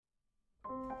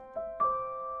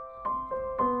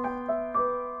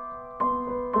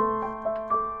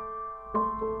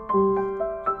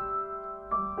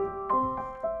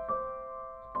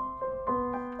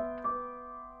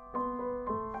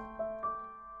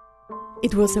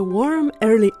It was a warm,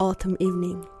 early autumn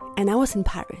evening, and I was in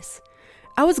Paris.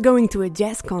 I was going to a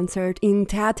jazz concert in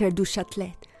Théâtre du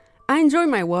Châtelet. I enjoyed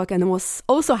my walk and was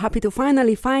also happy to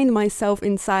finally find myself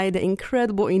inside the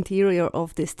incredible interior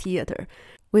of this theater,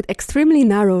 with extremely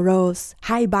narrow rows,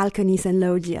 high balconies and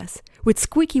loggias, with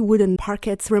squeaky wooden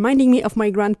parquets reminding me of my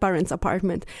grandparents'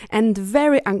 apartment, and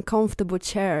very uncomfortable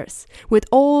chairs, with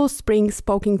all springs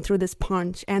poking through the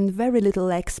sponge and very little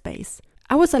leg space.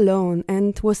 I was alone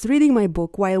and was reading my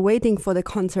book while waiting for the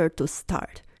concert to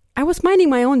start. I was minding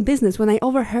my own business when I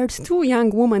overheard two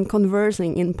young women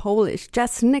conversing in Polish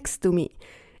just next to me.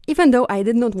 Even though I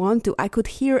did not want to, I could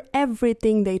hear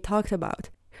everything they talked about.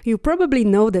 You probably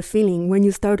know the feeling when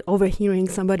you start overhearing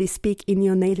somebody speak in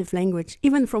your native language,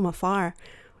 even from afar.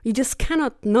 You just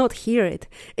cannot not hear it.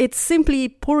 It's simply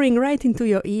pouring right into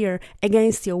your ear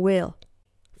against your will.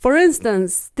 For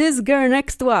instance, this girl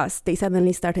next to us, they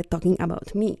suddenly started talking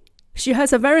about me. She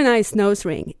has a very nice nose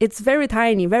ring. It's very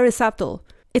tiny, very subtle.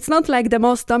 It's not like the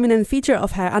most dominant feature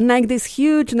of her, unlike these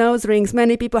huge nose rings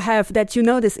many people have that you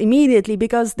notice immediately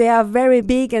because they are very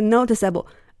big and noticeable.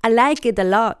 I like it a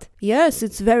lot. Yes,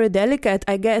 it's very delicate.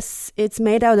 I guess it's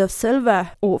made out of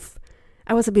silver. Oof.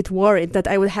 I was a bit worried that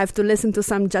I would have to listen to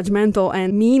some judgmental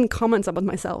and mean comments about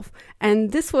myself.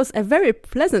 And this was a very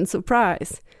pleasant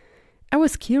surprise. I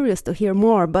was curious to hear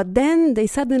more, but then they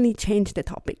suddenly changed the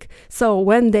topic. So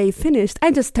when they finished,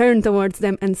 I just turned towards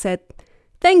them and said,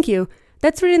 "Thank you,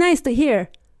 that's really nice to hear.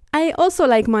 I also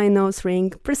like my nose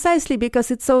ring, precisely because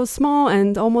it's so small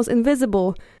and almost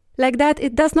invisible. Like that,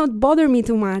 it does not bother me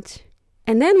too much."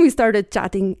 And then we started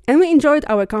chatting, and we enjoyed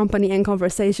our company and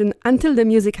conversation until the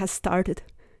music has started.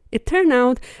 It turned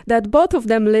out that both of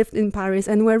them lived in Paris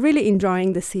and were really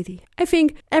enjoying the city. I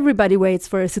think everybody waits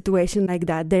for a situation like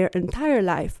that their entire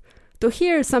life, to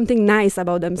hear something nice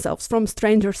about themselves from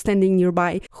strangers standing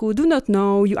nearby who do not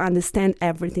know you understand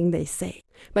everything they say.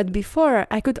 But before,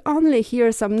 I could only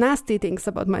hear some nasty things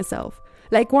about myself.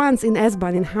 Like once in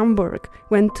S-Bahn in Hamburg,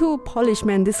 when two Polish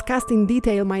men discussed in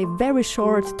detail my very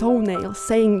short toenails,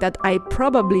 saying that I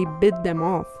probably bit them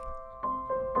off.